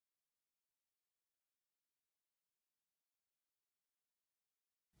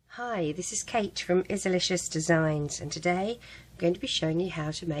Hi, this is Kate from Izzalicious Designs, and today I'm going to be showing you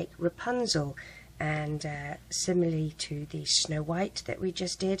how to make Rapunzel. And similarly to the Snow White that we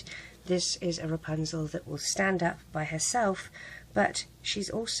just did, this is a Rapunzel that will stand up by herself, but she's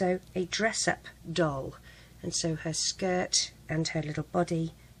also a dress-up doll, and so her skirt and her little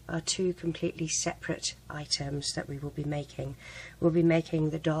body are two completely separate items that we will be making. We'll be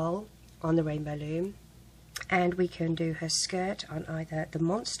making the doll on the Rainbow Loom, and we can do her skirt on either the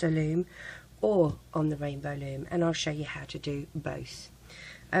Monster Loom or on the Rainbow Loom, and I'll show you how to do both.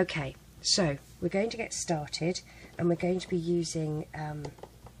 Okay, so we're going to get started, and we're going to be using not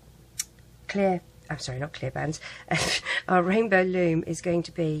clear bands. Our Rainbow Loom is going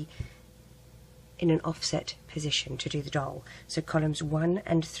to be in an offset position to do the doll. So columns 1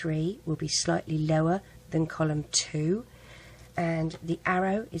 and 3 will be slightly lower than column 2. And the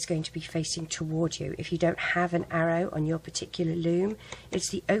arrow is going to be facing toward you. If you don't have an arrow on your particular loom, it's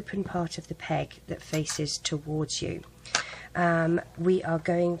the open part of the peg that faces towards you. We are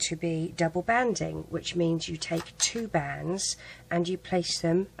going to be double banding, which means you take 2 bands and you place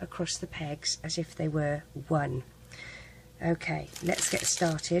them across the pegs as if they were one. Okay, let's get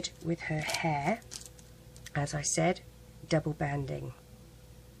started with her hair. As I said, double banding.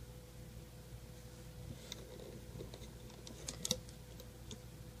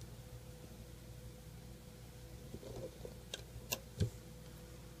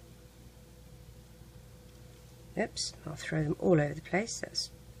 Oops, I'll throw them all over the place. That's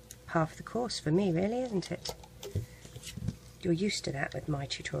half the course for me, really, isn't it? You're used to that with my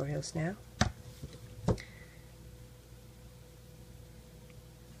tutorials now.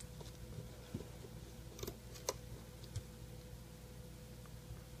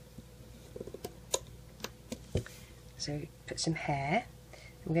 So put some hair.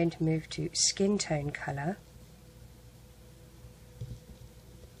 I'm going to move to skin tone colour.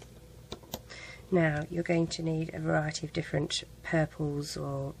 Now you're going to need a variety of different purples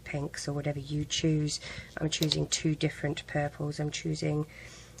or pinks or whatever you choose. I'm choosing 2 different purples. I'm choosing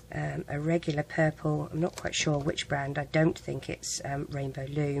a regular purple. I'm not quite sure which brand. I don't think it's Rainbow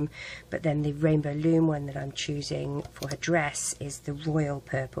Loom, but then the Rainbow Loom one that I'm choosing for her dress is the Royal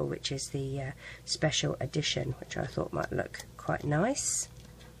Purple, which is the special edition, which I thought might look quite nice.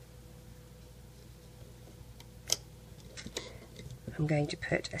 I'm going to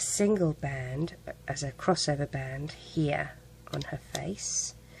put a single band as a crossover band here on her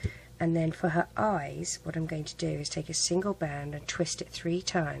face, and then for her eyes what I'm going to do is take a single band and twist it 3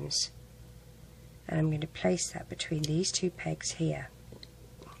 times, and I'm going to place that between these 2 pegs here,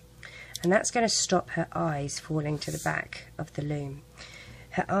 and that's going to stop her eyes falling to the back of the loom.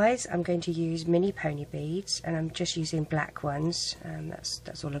 Her eyes, I'm going to use mini pony beads, and I'm just using black ones.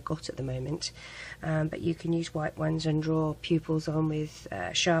 That's all I've got at the moment. But you can use white ones and draw pupils on with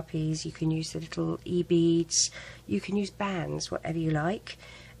Sharpies. You can use the little e-beads. You can use bands, whatever you like,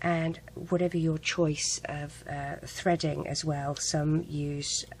 and whatever your choice of threading as well. Some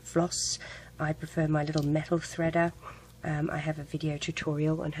use floss. I prefer my little metal threader. I have a video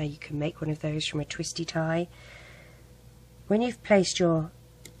tutorial on how you can make one of those from a twisty tie. When you've placed your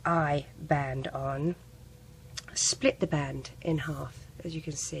eye band on, split the band in half, as you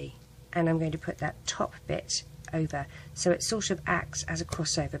can see, and I'm going to put that top bit over so it sort of acts as a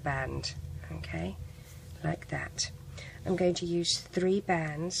crossover band, okay, like that. I'm going to use 3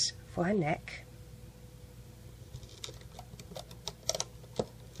 bands for her neck,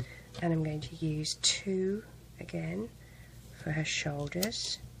 and I'm going to use 2 again for her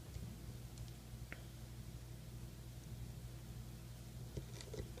shoulders.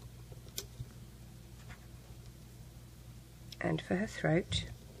 And for her throat,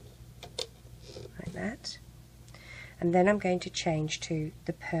 like that. And then I'm going to change to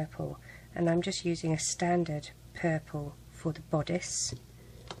the purple, and I'm just using a standard purple for the bodice,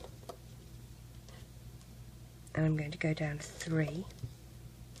 and I'm going to go down 3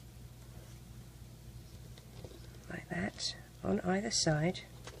 like that on either side.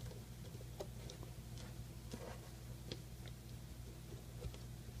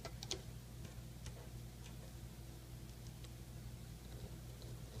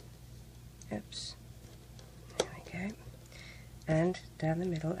 Oops, there we go, and down the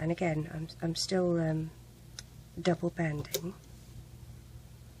middle, and again I'm still double banding.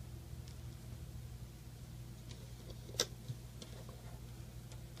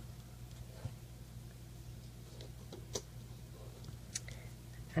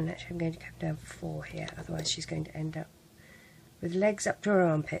 And actually I'm going to come down 4 here, otherwise she's going to end up with legs up to her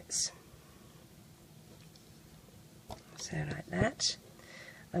armpits. So like that.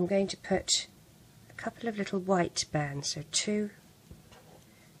 I'm going to put a couple of little white bands, so 2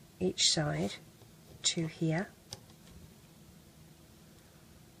 each side to here,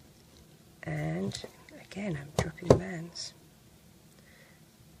 and again I'm dropping bands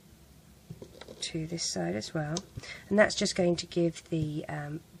to this side as well, and that's just going to give the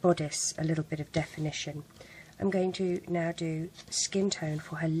bodice a little bit of definition. I'm going to now do skin tone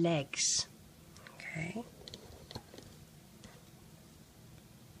for her legs. Okay.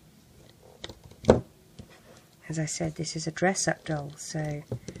 As I said, this is a dress-up doll, so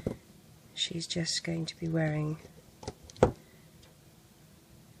she's just going to be wearing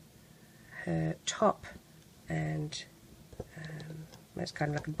her top, and it's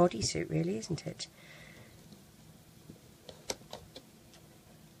kind of like a bodysuit really, isn't it?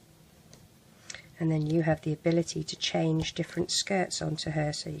 And then you have the ability to change different skirts onto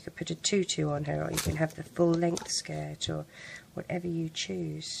her, so you could put a tutu on her, or you can have the full length skirt, or whatever you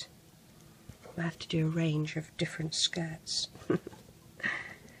choose. We'll have to do a range of different skirts.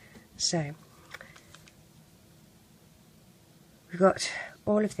 So we've got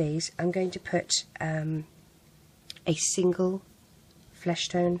all of these. I'm going to put a single flesh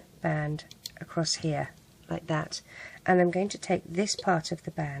tone band across here like that, and I'm going to take this part of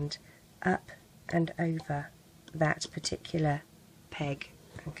the band up and over that particular peg.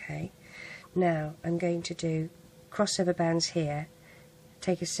 Okay, now I'm going to do crossover bands here,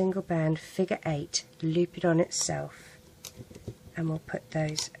 take a single band, figure 8, loop it on itself, and we'll put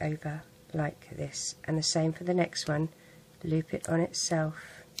those over like this, and the same for the next one, loop it on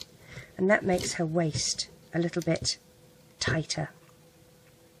itself, and that makes her waist a little bit tighter.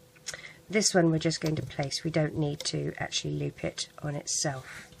 This one we're just going to place, we don't need to actually loop it on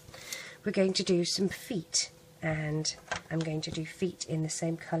itself. We're going to do some feet, and I'm going to do feet in the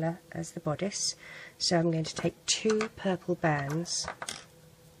same colour as the bodice, so I'm going to take 2 purple bands,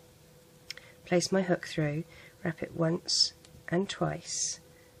 place my hook through, wrap it once and twice,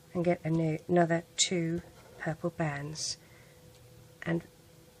 and get another 2 purple bands and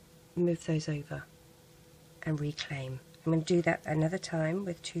move those over and reclaim. I'm going to do that another time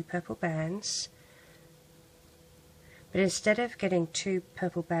with 2 purple bands, but instead of getting 2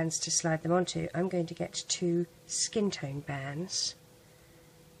 purple bands to slide them onto, I'm going to get 2 skin tone bands,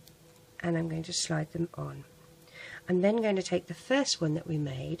 and I'm going to slide them on. I'm then going to take the first one that we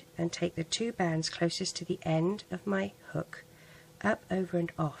made and take the 2 bands closest to the end of my hook, up, over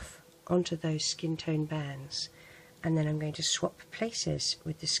and off onto those skin tone bands, and then I'm going to swap places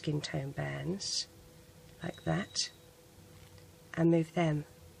with the skin tone bands like that and move them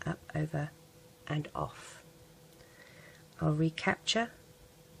up, over and off. I'll recapture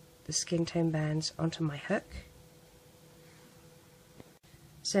the skin tone bands onto my hook.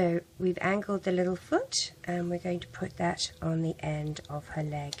 So we've angled the little foot, and we're going to put that on the end of her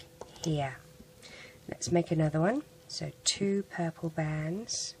leg here. Let's make another one. So 2 purple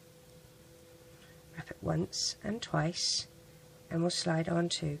bands, wrap it once and twice, and we'll slide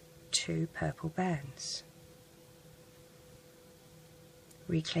onto 2 purple bands.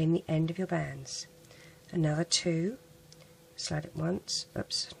 Reclaim the end of your bands. Another 2, slide it once,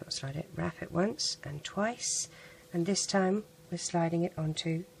 oops, not slide it, wrap it once and twice, and this time we're sliding it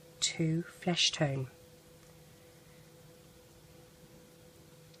onto 2 flesh tone,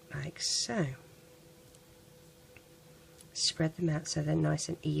 like so. Spread them out so they're nice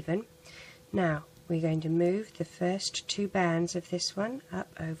and even. Now we're going to move the first 2 bands of this one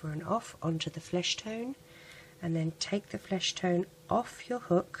up, over and off onto the flesh tone, and then take the flesh tone off your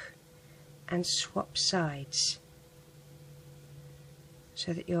hook and swap sides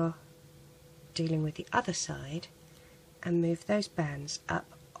so that you're dealing with the other side, and move those bands up,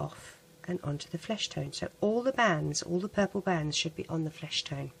 off and onto the flesh tone. So all the bands, all the purple bands should be on the flesh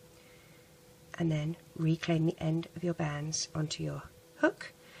tone, and then reclaim the end of your bands onto your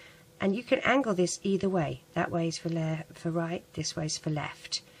hook. And you can angle this either way. That way is for right, this way is for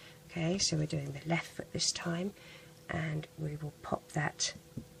left. Okay, so we're doing the left foot this time, and we will pop that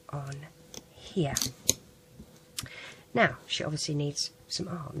on here. Now she obviously needs some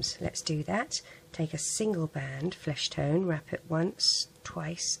arms. Let's do that. Take a single band, flesh tone, wrap it once,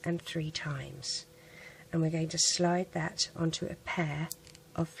 twice and 3 times, and we're going to slide that onto a pair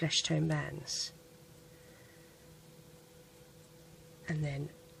of flesh tone bands, and then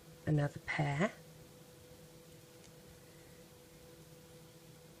another pair,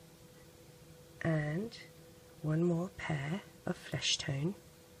 and one more pair of flesh tone,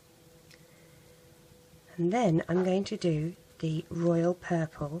 and then I'm going to do the royal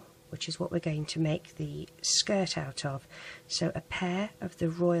purple, which is what we're going to make the skirt out of. So a pair of the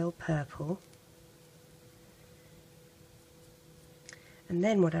royal purple, and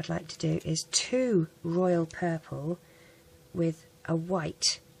then what I'd like to do is 2 royal purple with a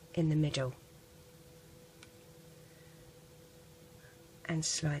white in the middle and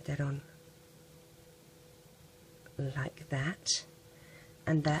slide that on like that,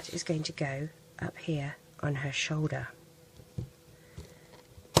 and that is going to go up here on her shoulder.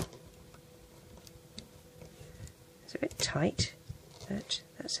 It's a bit tight, but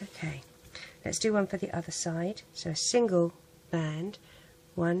that's okay. Let's do one for the other side. So a single band,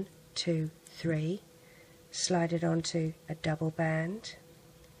 1, 2, 3, slide it onto a double band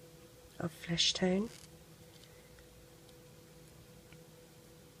of flesh tone,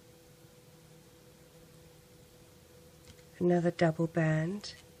 another double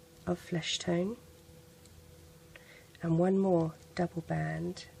band of flesh tone, and one more double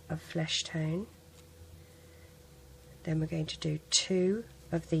band of flesh tone. Then we're going to do 2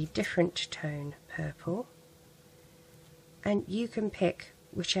 of the different tone purple, and you can pick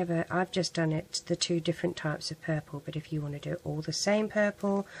whichever. I've just done it the 2 different types of purple, but if you want to do all the same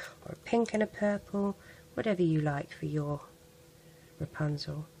purple, or a pink and a purple, whatever you like for your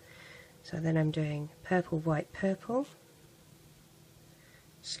Rapunzel. So then I'm doing purple, white, purple,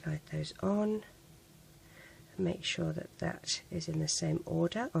 slide those on and make sure that that is in the same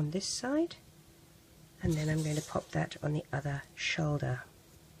order on this side, and then I'm going to pop that on the other shoulder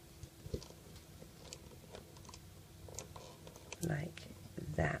like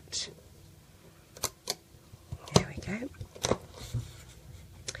that. There we go.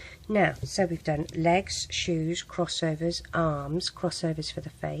 Now, so we've done legs, shoes, crossovers, arms, crossovers for the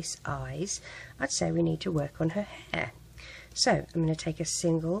face, eyes. I'd say we need to work on her hair. So I'm going to take a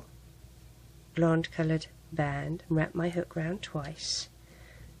single blonde coloured band and wrap my hook round twice,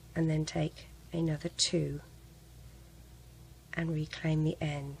 and then take another 2 and reclaim the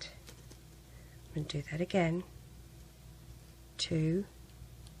end. I'm going to do that again, 2,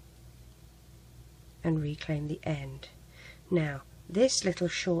 and reclaim the end. Now this little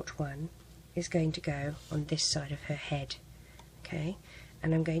short one is going to go on this side of her head, okay,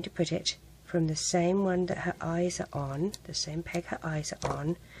 and I'm going to put it from the same one that her eyes are on, the same peg her eyes are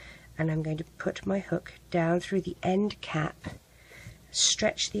on, and I'm going to put my hook down through the end cap,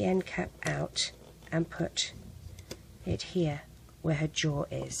 stretch the end cap out and put it here where her jaw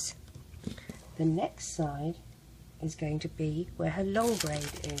is. The next side is going to be where her long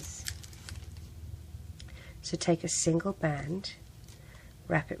braid is. So take a single band,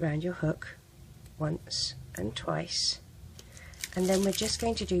 wrap it round your hook once and twice, and then we're just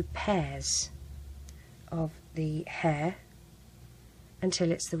going to do pairs of the hair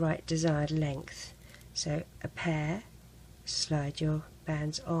until it's the right desired length. So a pair, slide your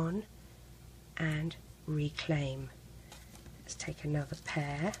bands on and reclaim. Let's take another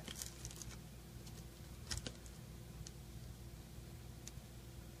pair,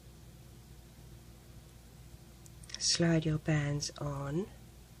 slide your bands on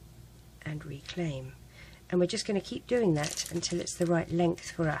and reclaim, and we're just going to keep doing that until it's the right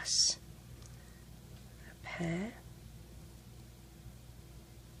length for us. A pair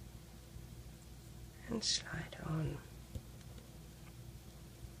and slide on.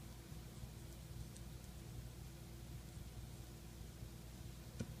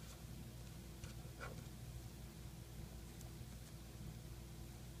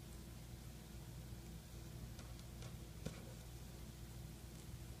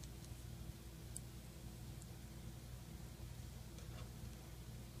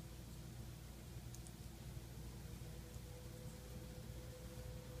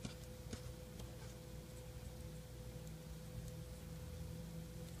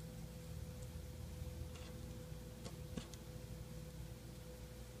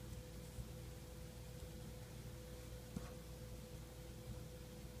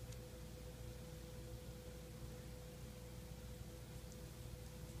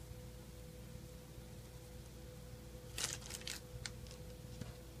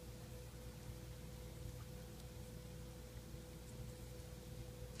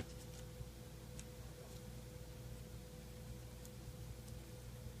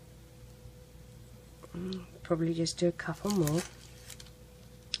 Probably just do a couple more.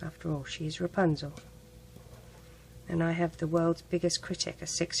 After all, she's Rapunzel. And I have the world's biggest critic, a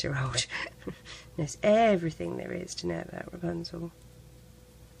 6-year-old. There's everything there is to know about Rapunzel.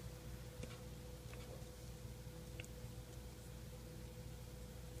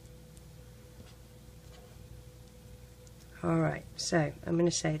 Alright, so I'm going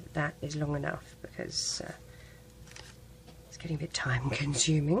to say that that is long enough because it's getting a bit time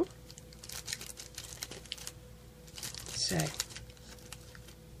consuming. So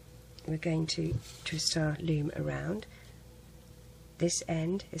we're going to twist our loom around. This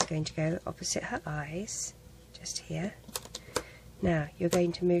end is going to go opposite her eyes, just here. Now you're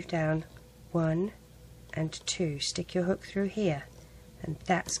going to move down 1 and 2, stick your hook through here, and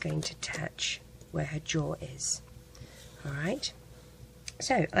that's going to attach where her jaw is. Alright,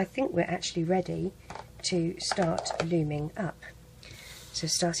 so I think we're actually ready to start looming up. So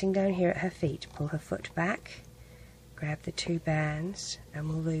starting down here at her feet, pull her foot back, grab the 2 bands, and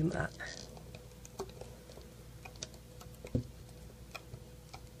we'll loom up.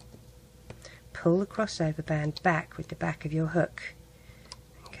 Pull the crossover band back with the back of your hook,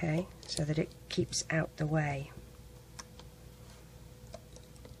 okay, so that it keeps out the way.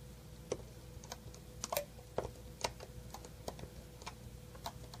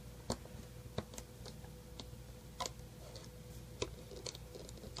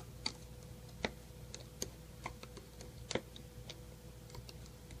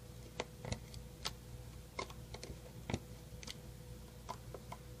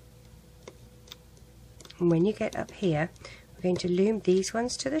 And when you get up here, we're going to loom these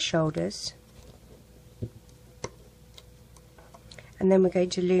ones to the shoulders, and then we're going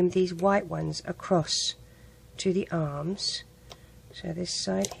to loom these white ones across to the arms. So this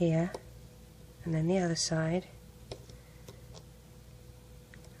side here, and then the other side,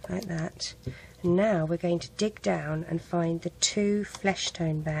 like that. And now we're going to dig down and find the 2 flesh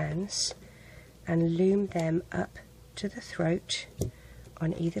tone bands and loom them up to the throat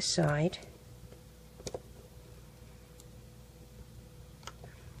on either side.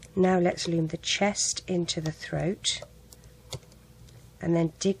 Now let's loom the chest into the throat, and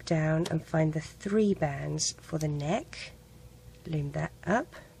then dig down and find the 3 bands for the neck. Loom that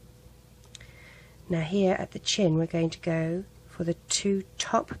up. Now here at the chin we're going to go for the 2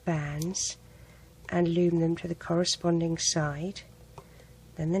 top bands and loom them to the corresponding side.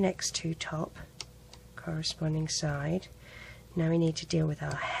 Then the next 2 top, corresponding side. Now we need to deal with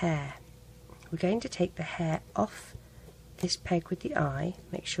our hair. We're going to take the hair off this peg with the eye,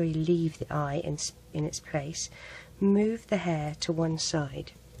 make sure you leave the eye in its place, move the hair to one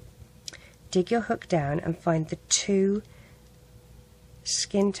side, dig your hook down and find the 2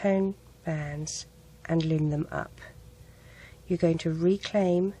 skin tone bands and loom them up. You're going to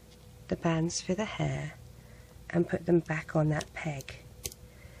reclaim the bands for the hair and put them back on that peg,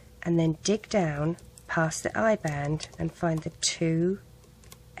 and then dig down past the eye band and find the 2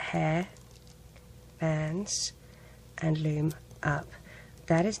 hair bands and loom up.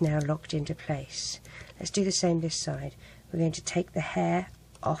 That is now locked into place. Let's do the same this side. We're going to take the hair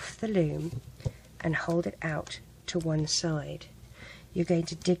off the loom and hold it out to one side. You're going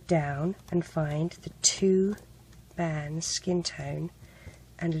to dig down and find the 2 bands skin tone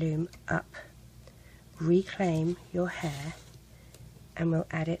and loom up. Reclaim your hair and we'll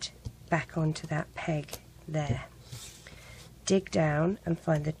add it back onto that peg there. Dig down and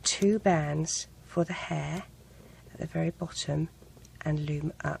find the 2 bands for the hair at the very bottom and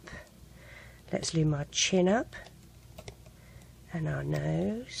loom up. Let's loom our chin up and our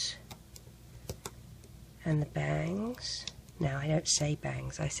nose and the bangs. Now I don't say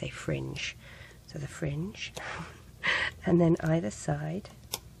bangs, I say fringe. So the fringe and then either side.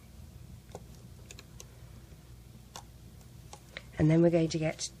 And then we're going to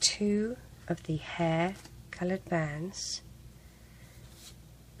get 2 of the hair coloured bands,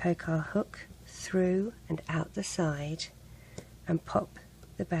 poke our hook through and out the side and pop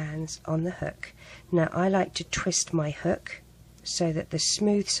the bands on the hook. Now I like to twist my hook so that the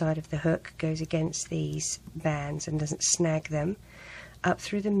smooth side of the hook goes against these bands and doesn't snag them. Up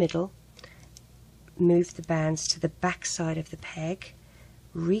through the middle, move the bands to the back side of the peg,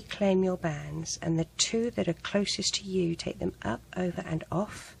 reclaim your bands, and the 2 that are closest to you, take them up, over and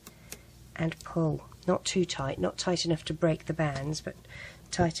off and pull. Not too tight, not tight enough to break the bands, but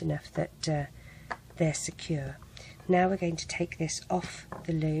tight enough that they're secure. Now we're going to take this off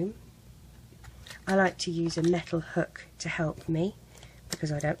the loom. I like to use a metal hook to help me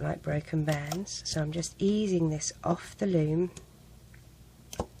because I don't like broken bands, so I'm just easing this off the loom.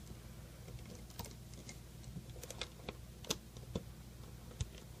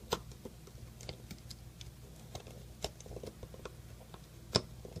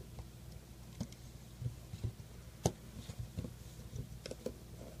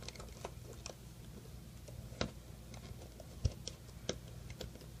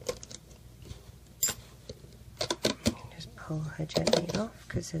 Pull her gently off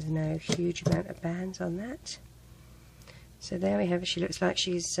because there's no huge amount of bands on that. So there we have it. She looks like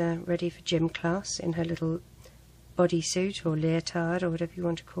she's ready for gym class in her little bodysuit or leotard or whatever you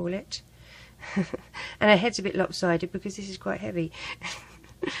want to call it. And her head's a bit lopsided because this is quite heavy.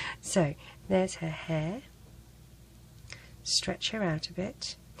 So there's her hair. Stretch her out a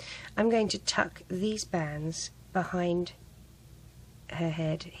bit. I'm going to tuck these bands behind her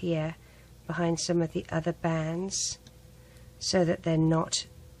head here behind some of the other bands so that they're not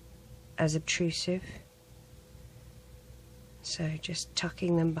as obtrusive. So just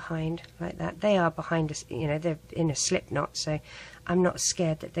tucking them behind like that. They are behind us, you know, they're in a slip knot, so I'm not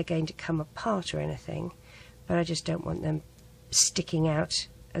scared that they're going to come apart or anything, but I just don't want them sticking out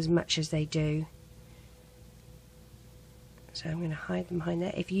as much as they do. So I'm going to hide them behind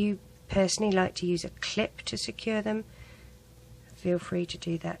there. If you personally like to use a clip to secure them, feel free to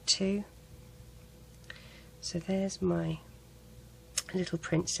do that too. So there's my little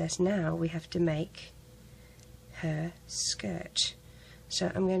princess. Now we have to make her skirt. So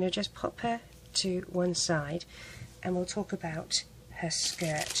I'm going to just pop her to one side and we'll talk about her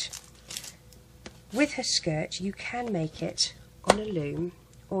skirt. With her skirt you can make it on a loom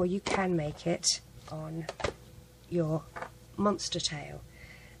or you can make it on your monster tail,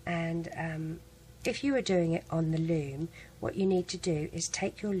 and if you are doing it on the loom, what you need to do is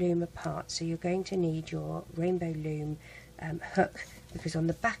take your loom apart. So you're going to need your Rainbow Loom hook, because on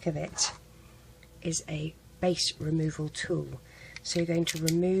the back of it is a base removal tool. So you're going to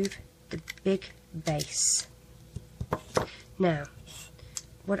remove the big base. Now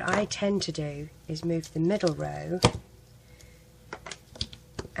what I tend to do is move the middle row,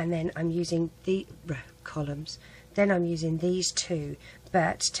 and then I'm using the columns, then I'm using these two,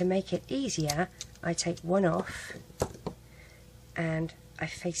 but to make it easier I take one off and I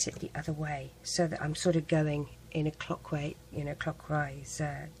face it the other way so that I'm sort of going in a clockwise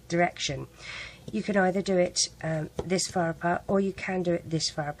direction. You can either do it this far apart or you can do it this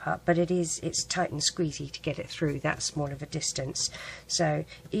far apart, but it's tight and squeezy to get it through that small of a distance. So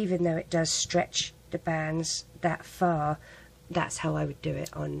even though it does stretch the bands that far, that's how I would do it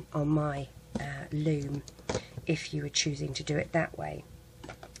on my loom if you were choosing to do it that way.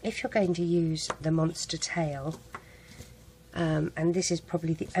 If you're going to use the monster tail, and this is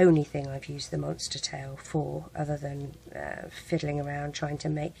probably the only thing I've used the monster tail for, other than fiddling around trying to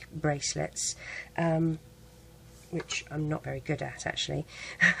make bracelets, which I'm not very good at actually.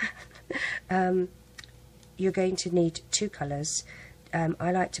 You're going to need two colours.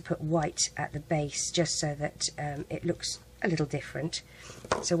 I like to put white at the base just so that it looks a little different.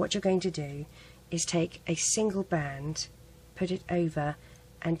 So what you're going to do is take a single band, put it over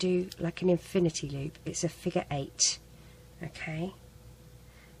and do like an infinity loop. It's a figure 8. Okay,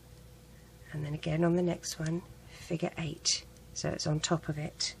 and then again on the next one, figure 8, so it's on top of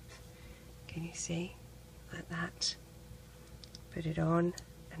it. Can you see? Like that. Put it on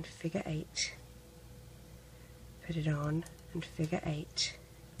and figure 8. Put it on and figure 8.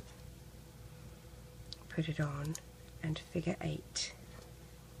 Put it on and figure 8.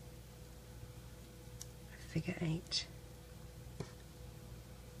 Figure 8.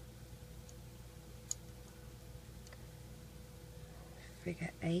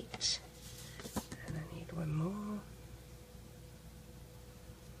 Figure 8, and I need one more.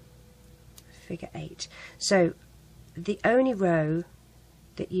 Figure 8. So the only row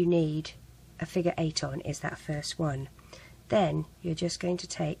that you need a figure 8 on is that first one. Then you're just going to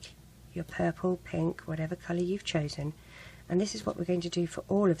take your purple, pink, whatever colour you've chosen, and this is what we're going to do for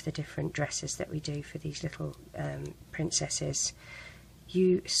all of the different dresses that we do for these little princesses.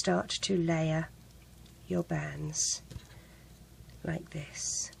 You start to layer your bands like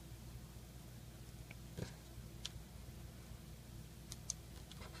this.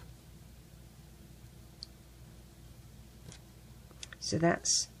 So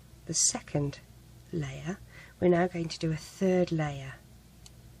that's the second layer. We're now going to do a third layer,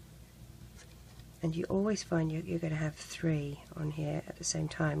 and you always find you're going to have 3 on here at the same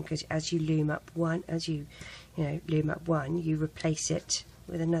time, because as you loom up one, loom up one, you replace it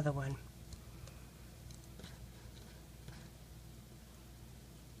with another one.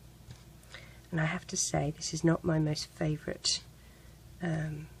 And I have to say, this is not my most favourite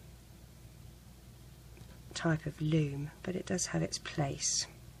type of loom, but it does have its place.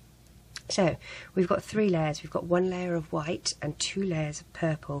 So we've got 3 layers. We've got 1 layer of white and 2 layers of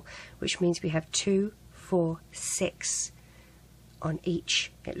purple, which means we have 2, 4, 6 on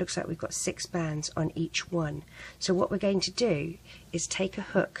each. It looks like we've got 6 bands on each one. So what we're going to do is take a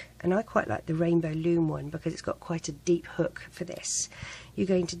hook, and I quite like the Rainbow Loom one because it's got quite a deep hook for this. You're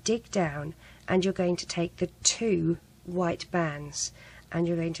going to dig down and you're going to take the 2 white bands and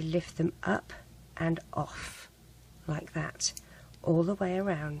you're going to lift them up and off like that, all the way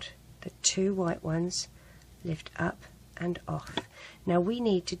around. The 2 white ones lift up and off. Now we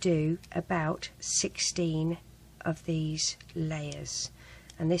need to do about 16 of these layers,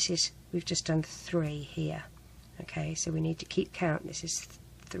 and this is, we've just done 3 here. Okay, so we need to keep count. This is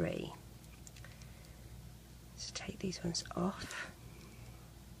 3. So take these ones off.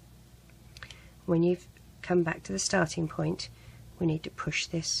 when you've come back to the starting point, we need to push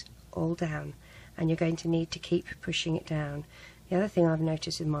this all down, and you're going to need to keep pushing it down. The other thing I've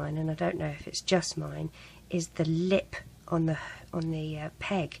noticed with mine, and I don't know if it's just mine, is the lip on the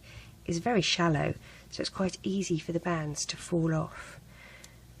peg is very shallow, so it's quite easy for the bands to fall off.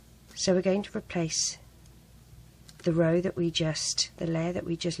 So we're going to replace the layer that we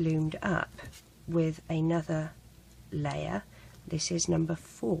just loomed up with another layer. This is number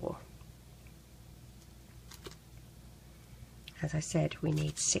 4. As I said, we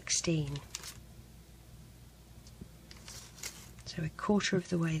need 16. So a quarter of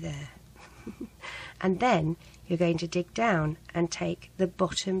the way there. And then you're going to dig down and take the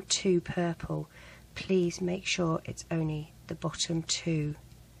bottom 2 purple. Please make sure it's only the bottom 2.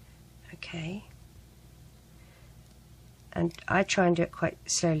 Okay? And I try and do it quite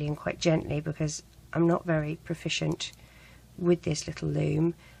slowly and quite gently because I'm not very proficient with this little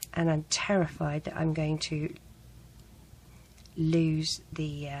loom, and I'm terrified that I'm going to lose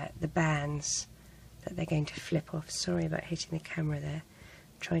the bands, that they're going to flip off. Sorry about hitting the camera there.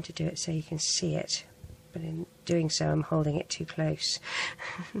 I'm trying to do it so you can see it, but in doing so I'm holding it too close.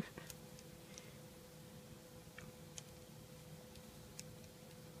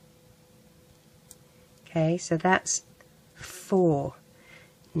 Okay, so that's 4.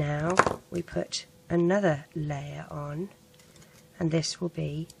 Now we put another layer on, and this will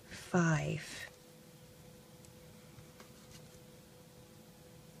be 5.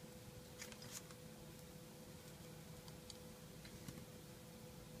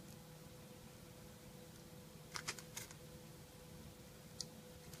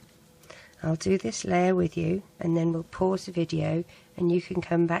 I'll do this layer with you, and then we'll pause the video and you can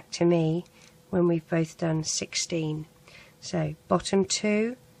come back to me when we've both done 16. So bottom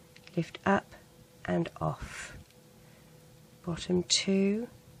 2, lift up and off. Bottom 2,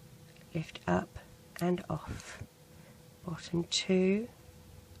 lift up and off. Bottom 2,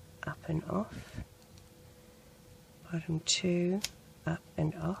 up and off. Bottom 2, up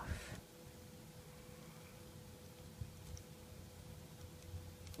and off.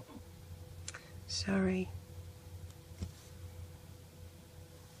 Sorry.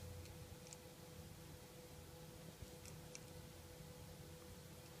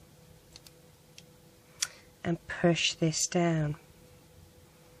 And push this down.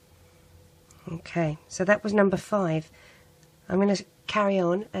 Okay, so that was number 5. I'm going to carry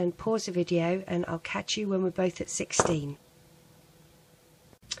on and pause the video, and I'll catch you when we're both at 16.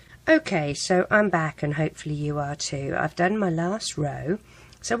 Okay, so I'm back, and hopefully you are too. I've done my last row.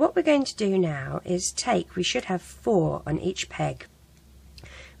 So what we're going to do now is we should have 4 on each peg.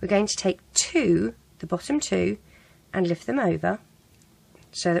 We're going to take 2, the bottom 2, and lift them over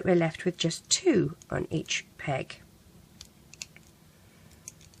so that we're left with just 2 on each peg.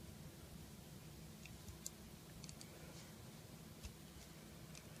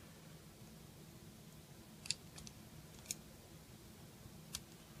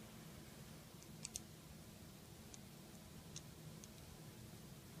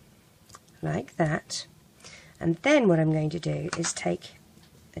 Like that. And then what I'm going to do is take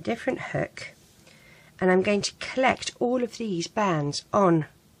a different hook, and I'm going to collect all of these bands on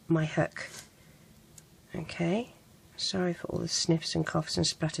my hook. Okay, sorry for all the sniffs and coughs and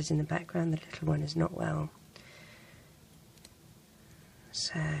splutters in the background, the little one is not well.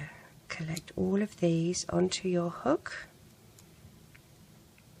 So collect all of these onto your hook.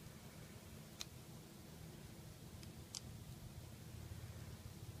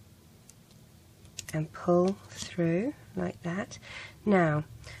 And pull through like that. Now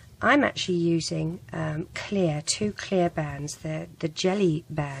I'm actually using two clear bands. They're the jelly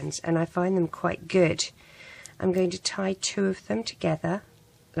bands, and I find them quite good. I'm going to tie 2 of them together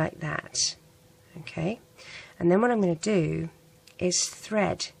like that. Okay, and then what I'm going to do is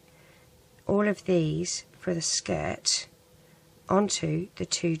thread all of these for the skirt onto the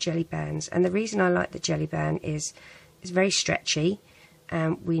 2 jelly bands. And the reason I like the jelly band is it's very stretchy,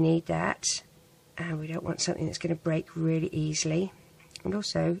 and we need that. And we don't want something that's going to break really easily, and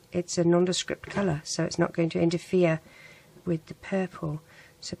also it's a nondescript colour, so it's not going to interfere with the purple.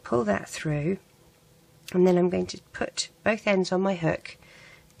 So pull that through, and then I'm going to put both ends on my hook,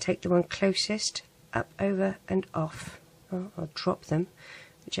 take the one closest up, over and off, or I'll drop them,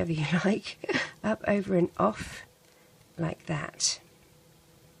 whichever you like, up, over and off like that.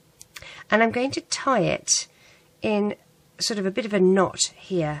 And I'm going to tie it in sort of a bit of a knot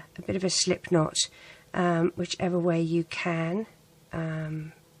here, a bit of a slip knot, whichever way you can.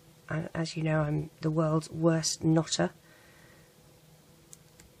 As you know, I'm the world's worst knotter.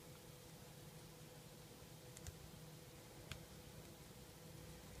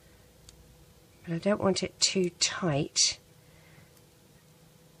 but I don't want it too tight.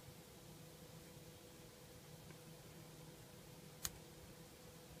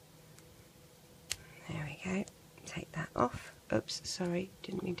 There we go. Take that off. Oops, sorry,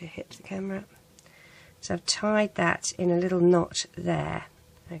 didn't mean to hit the camera. So I've tied that in a little knot there.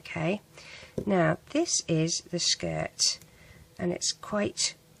 Okay, now this is the skirt, and it's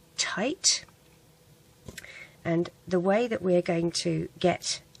quite tight, and the way that we're going to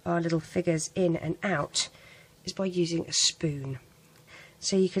get our little figures in and out is by using a spoon.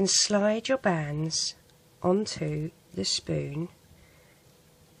 So you can slide your bands onto the spoon,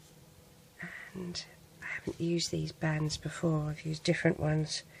 and I haven't used these bands before, I've used different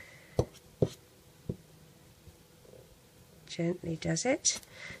ones. Gently does it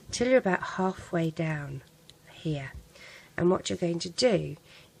till you're about halfway down here, and what you're going to do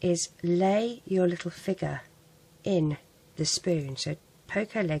is lay your little figure in the spoon. So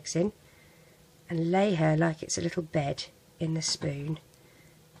poke her legs in and lay her like it's a little bed in the spoon,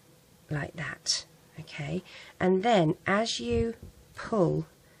 like that. Okay, and then as you pull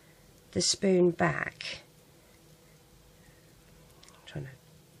the spoon back, I'm trying to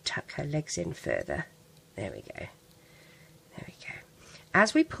tuck her legs in further, there we go. There we go.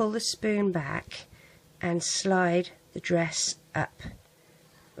 As we pull the spoon back and slide the dress up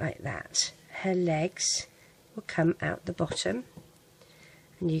like that, her legs will come out the bottom,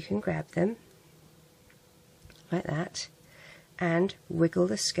 and you can grab them like that and wiggle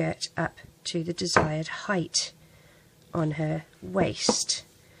the skirt up to the desired height on her waist,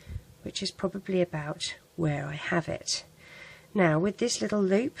 which is probably about where I have it. Now with this little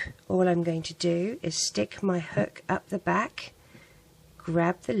loop, all I'm going to do is stick my hook up the back,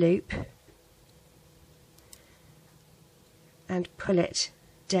 grab the loop and pull it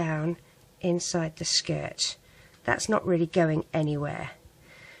down inside the skirt. That's not really going anywhere.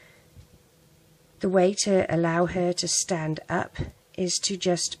 The way to allow her to stand up is to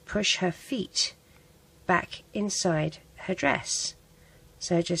just push her feet back inside her dress.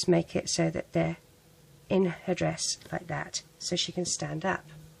 So just make it so that they're in her dress like that, so she can stand up.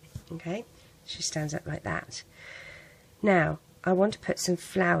 Okay, she stands up like that. Now I want to put some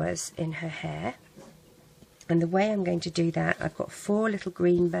flowers in her hair, and the way I'm going to do that, I've got 4 little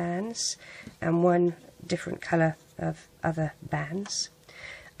green bands and 1 different colour of other bands.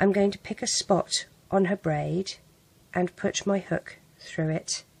 I'm going to pick a spot on her braid and put my hook through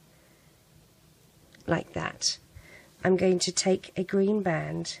it like that. I'm going to take a green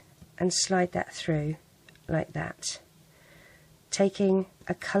band and slide that through like that. Taking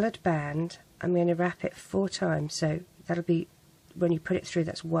a coloured band, I'm going to wrap it 4 times, so that'll be, when you put it through,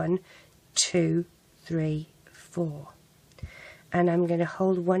 that's 1, 2, 3, 4. And I'm going to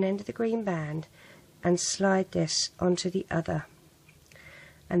hold one end of the green band and slide this onto the other,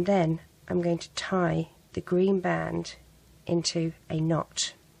 and then I'm going to tie the green band into a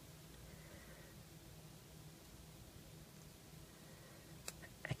knot.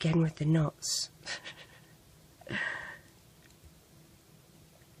 Again with the knots.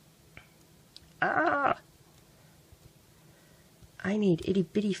 Ah! I need itty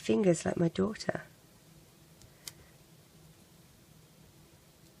bitty fingers like my daughter.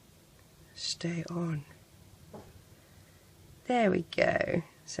 Stay on. There we go.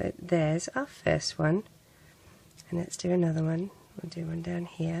 So there's our first one. And let's do another one. We'll do one down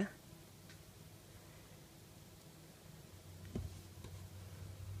here.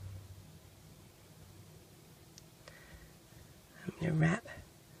 I'm going to wrap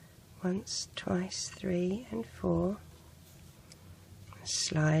once, twice, 3 and 4.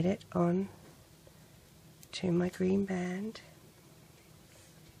 Slide it on to my green band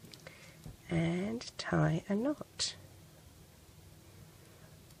and tie a knot.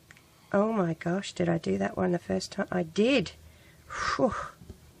 Oh my gosh, did I do that one the first time? I did! Whew,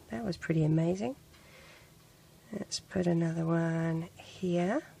 that was pretty amazing. Let's put another one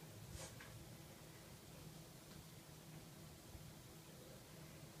here.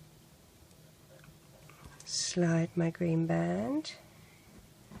 Slide my green band.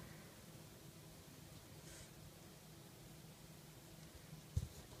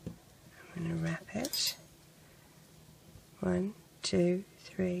 I'm going to wrap it. 1, 2,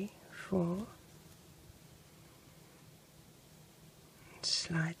 3, 4.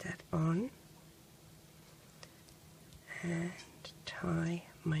 Slide that on and tie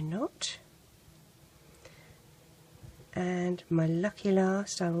my knot. And my lucky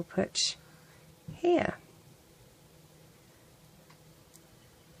last I will put here.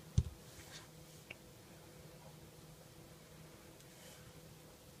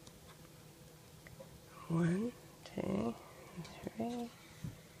 One, 2, 3.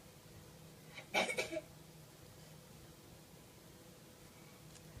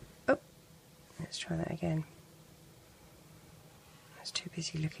 try that again. I was too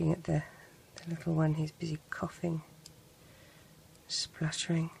busy looking at the little one. He's busy coughing,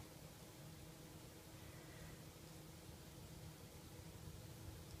 spluttering.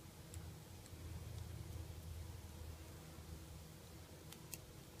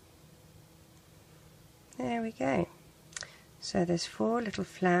 There we go. So there's 4 little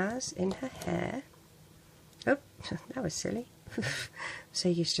flowers in her hair. Oh, that was silly. So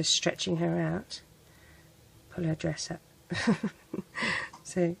used to stretching her out. Pull her dress up.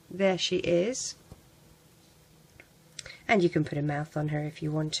 So there she is. And you can put a mouth on her if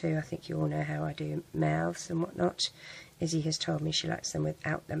you want to. I think you all know how I do mouths and whatnot. Izzy has told me she likes them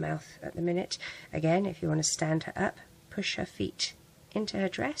without the mouth at the minute. Again, if you want to stand her up, push her feet into her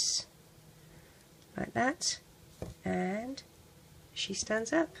dress. Like that. And she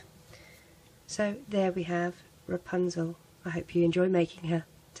stands up. So there we have Rapunzel. I hope you enjoy making her.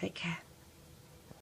 Take care.